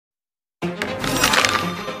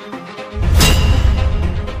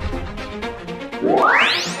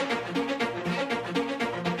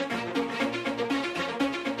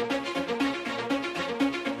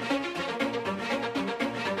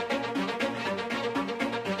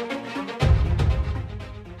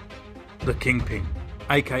The Kingpin,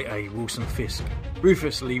 aka Wilson Fisk,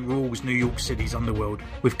 ruthlessly rules New York City's underworld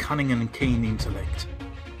with cunning and keen intellect.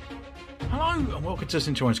 Hello and welcome to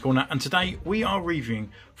Centurions Corner, and today we are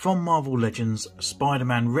reviewing from Marvel Legends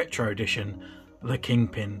Spider-Man Retro Edition, The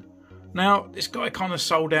Kingpin. Now, this guy kind of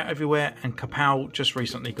sold out everywhere, and Kapow just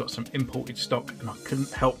recently got some imported stock, and I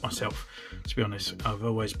couldn't help myself, to be honest. I've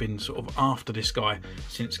always been sort of after this guy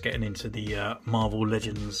since getting into the Marvel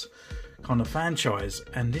Legends kind of franchise,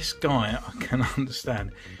 and this guy, I can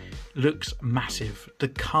understand, looks massive. The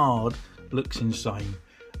card looks insane.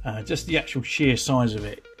 Just the actual sheer size of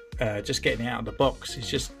it, just getting it out of the box is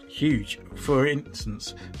just huge. For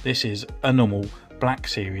instance, this is a normal Black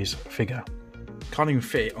Series figure. Can't even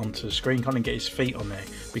fit it onto the screen, can't even get his feet on there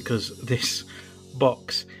because this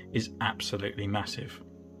box is absolutely massive.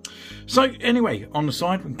 So anyway, on the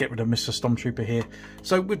side we can get rid of Mr. Stormtrooper here.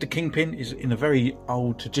 So with the Kingpin, is in a very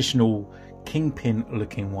old traditional Kingpin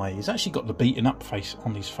looking way. He's actually got the beaten up face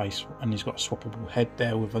on his face, and he's got a swappable head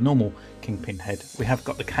there with a normal Kingpin head. We have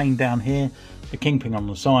got the cane down here, the Kingpin on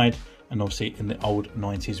the side, and obviously in the old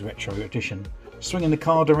 90s retro edition. Swinging the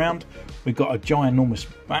card around, we've got a ginormous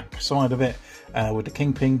back side of it with the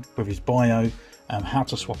Kingpin with his bio, how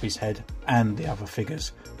to swap his head, and the other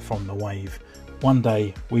figures from the wave. One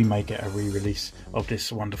day we may get a re-release of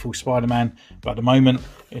this wonderful Spider-Man, but at the moment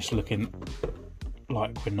it's looking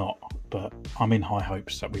like we're not, but I'm in high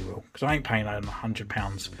hopes that we will, because I ain't paying over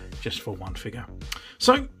 £100 just for one figure.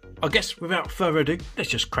 So I guess without further ado, let's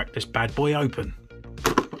just crack this bad boy open.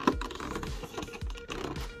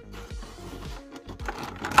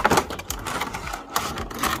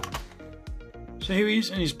 So here he is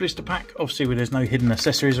in his blister pack. Obviously there's no hidden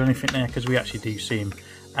accessories or anything there, because we actually do see him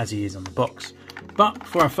as he is on the box. But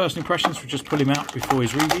for our first impressions, we'll just pull him out before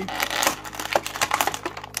his review.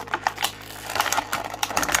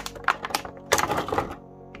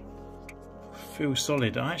 Feels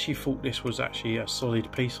solid. I actually thought this was actually a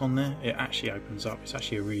solid piece on there. It actually opens up. It's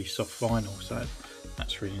actually a really soft vinyl, so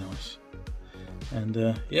that's really nice.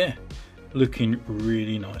 And yeah, looking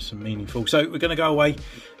really nice and meaningful. So we're going to go away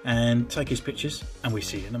and take his pictures, and we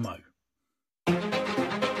see you in a mo.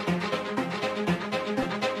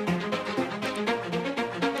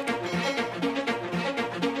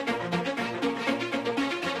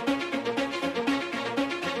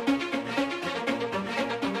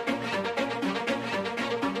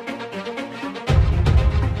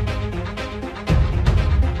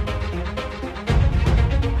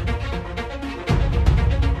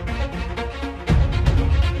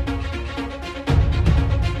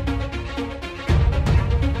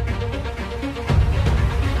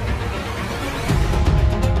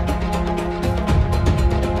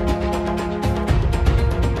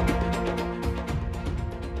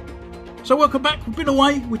 So welcome back, we've been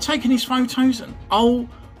away, we're taking his photos, and oh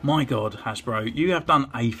my god, Hasbro, you have done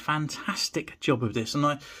a fantastic job of this.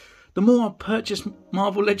 And the more I purchase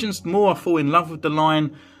Marvel Legends, the more I fall in love with the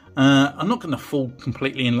line. I'm not going to fall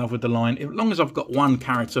completely in love with the line. As long as I've got one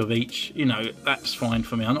character of each, you know, that's fine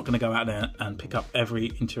for me. I'm not going to go out there and pick up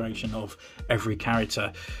every iteration of every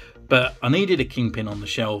character. But I needed a Kingpin on the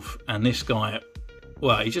shelf, and this guy,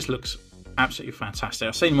 well, he just looks absolutely fantastic.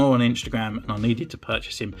 I've seen him all on Instagram and I needed to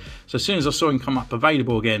purchase him. So as soon as I saw him come up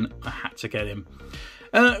available again, I had to get him.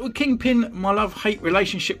 With Kingpin, my love-hate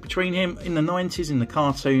relationship between him in the 90s in the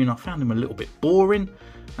cartoon, I found him a little bit boring.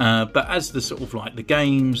 But as the sort of like the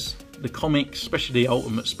games, the comics, especially the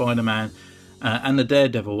Ultimate Spider-Man and the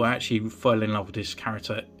Daredevil, I actually fell in love with this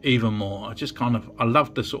character even more. I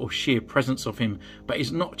love the sort of sheer presence of him, but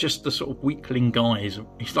he's not just the sort of weakling guy.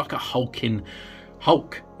 He's like a hulking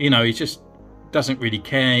Hulk, you know, he just doesn't really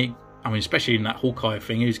care. I mean, especially in that Hawkeye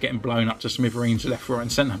thing, he was getting blown up to smithereens left, right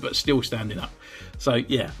and centre, but still standing up. So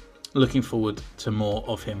yeah, looking forward to more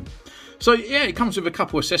of him. So yeah, it comes with a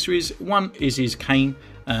couple of accessories. One is his cane.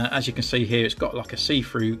 As you can see here, it's got like a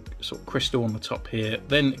see-through sort of crystal on the top here.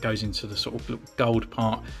 Then it goes into the sort of gold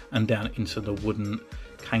part and down into the wooden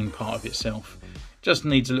cane part of itself. Just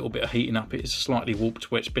needs a little bit of heating up. It is slightly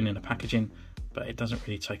warped where it's been in the packaging, but it doesn't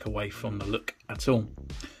really take away from the look at all.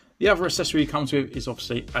 The other accessory he comes with is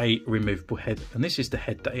obviously a removable head, and this is the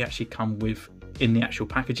head that he actually come with in the actual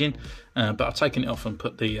packaging, but I've taken it off and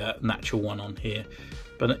put the natural one on here.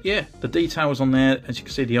 But yeah, the details on there, as you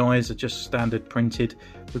can see, the eyes are just standard printed.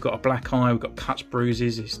 We've got a black eye, we've got cuts,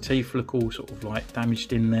 bruises, his teeth look all sort of like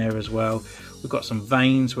damaged in there as well. We've got some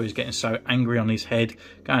veins where he's getting so angry on his head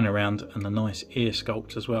going around, and a nice ear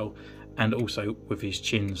sculpt as well, and also with his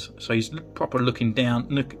chins. So he's proper looking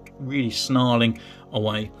down, really snarling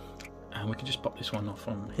away. And we can just pop this one off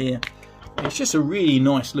on here. It's just a really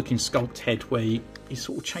nice looking sculpt head where he's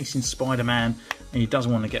sort of chasing Spider-Man and he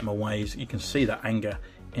doesn't want to get him away. You can see that anger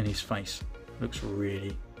in his face. Looks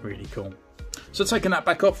really, really cool. So taking that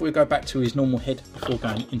back off, we'll go back to his normal head before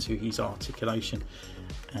going into his articulation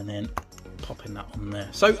and then popping that on there.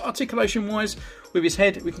 So articulation wise, with his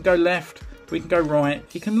head, we can go left, we can go right.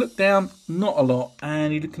 He can look down, not a lot,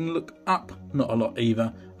 and he can look up, not a lot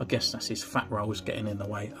either. I guess that's his fat rolls getting in the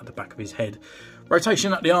way at the back of his head.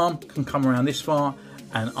 Rotation at the arm can come around this far,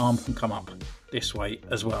 and arm can come up this way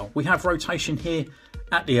as well. We have rotation here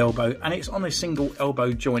at the elbow, and it's on a single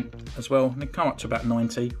elbow joint as well, and it come up to about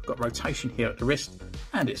 90. We've got rotation here at the wrist,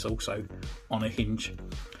 and it's also on a hinge.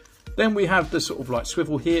 Then we have the sort of like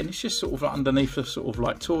swivel here, and it's just sort of like underneath the sort of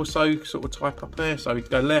like torso sort of type up there. So we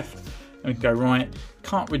can go left and we can go right.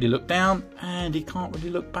 Can't really look down, and he can't really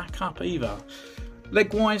look back up either.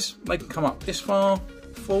 Leg wise, they can come up this far,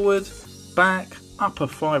 forward, back, upper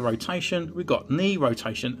thigh rotation. We've got knee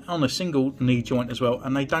rotation on a single knee joint as well,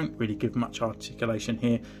 and they don't really give much articulation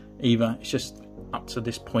here either. It's just up to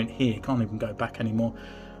this point here, can't even go back anymore.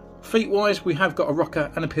 Feet wise, we have got a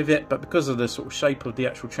rocker and a pivot, but because of the sort of shape of the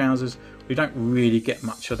actual trousers, we don't really get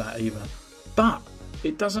much of that either. But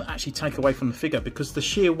it doesn't actually take away from the figure, because the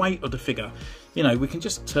sheer weight of the figure, you know, we can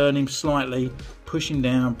just turn him slightly, push him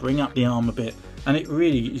down, bring up the arm a bit, and it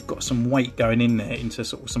really, you've got some weight going in there into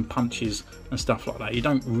sort of some punches and stuff like that. You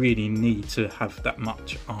don't really need to have that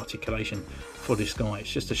much articulation for this guy.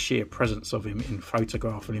 It's just the sheer presence of him in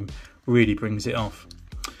photographing him really brings it off.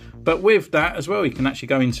 But with that as well, you can actually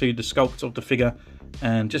go into the sculpt of the figure,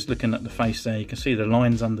 and just looking at the face there, you can see the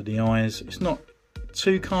lines under the eyes. It's not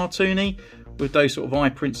too cartoony with those sort of eye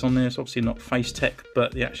prints on there. It's obviously not face tech,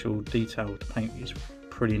 but the actual detailed paint is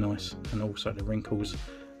pretty nice, and also the wrinkles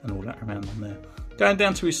and all that around on there. Going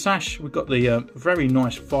down to his sash, we've got the very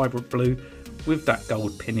nice vibrant blue with that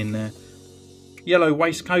gold pin in there. Yellow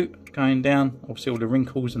waistcoat going down, obviously all the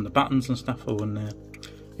wrinkles and the buttons and stuff all in there.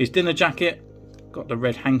 His dinner jacket, got the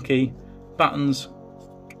red hanky, buttons,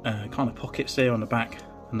 kind of pockets there on the back,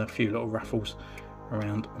 and a few little ruffles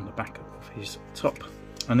around on the back of his top.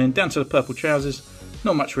 And then down to the purple trousers,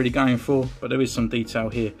 not much really going for, but there is some detail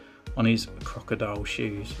here on his crocodile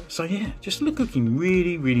shoes. So yeah, just looking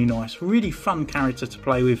really, really nice, really fun character to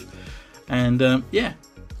play with, and yeah,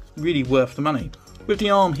 really worth the money. With the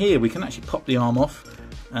arm here, we can actually pop the arm off,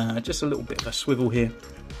 just a little bit of a swivel here,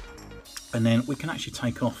 and then we can actually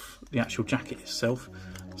take off the actual jacket itself.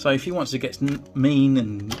 So if he wants to get mean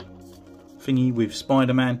and thingy with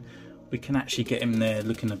Spider-Man, we can actually get him there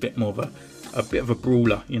looking a bit more of a bit of a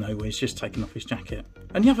brawler, you know, where he's just taking off his jacket.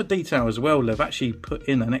 And the other detail as well, they've actually put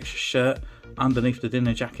in an extra shirt underneath the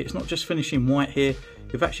dinner jacket. It's not just finishing white here,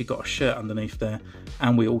 you've actually got a shirt underneath there,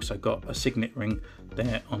 and we also got a signet ring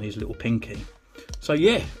there on his little pinky. So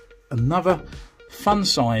yeah, another fun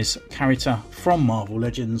size character from Marvel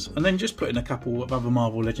Legends. And then just putting a couple of other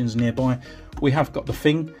Marvel Legends nearby, we have got the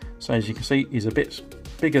Thing. So as you can see, he's a bit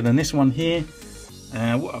bigger than this one here.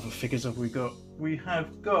 What other figures have we got? We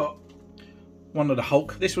have got one of the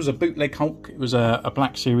Hulk. This was a bootleg Hulk. It was a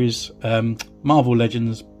Black Series Marvel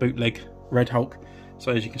Legends bootleg Red Hulk.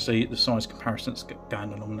 So as you can see, the size comparisons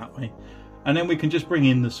going along that way. And then we can just bring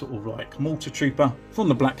in the sort of like Mortar Trooper from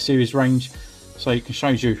the Black Series range, so you can show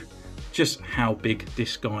you just how big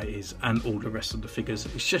this guy is, and all the rest of the figures.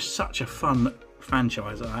 It's just such a fun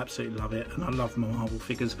franchise. I absolutely love it, and I love my Marvel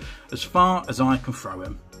figures as far as I can throw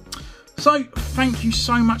them. So thank you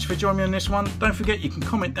so much for joining me on this one. Don't forget, you can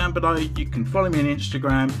comment down below, you can follow me on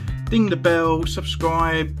Instagram, ding the bell,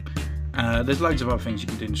 subscribe. There's loads of other things you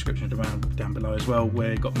can do in the description down below as well,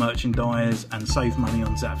 where you've got merchandise and save money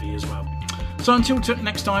on Zavvi as well. So until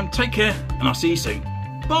next time, take care, and I'll see you soon.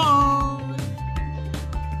 Bye!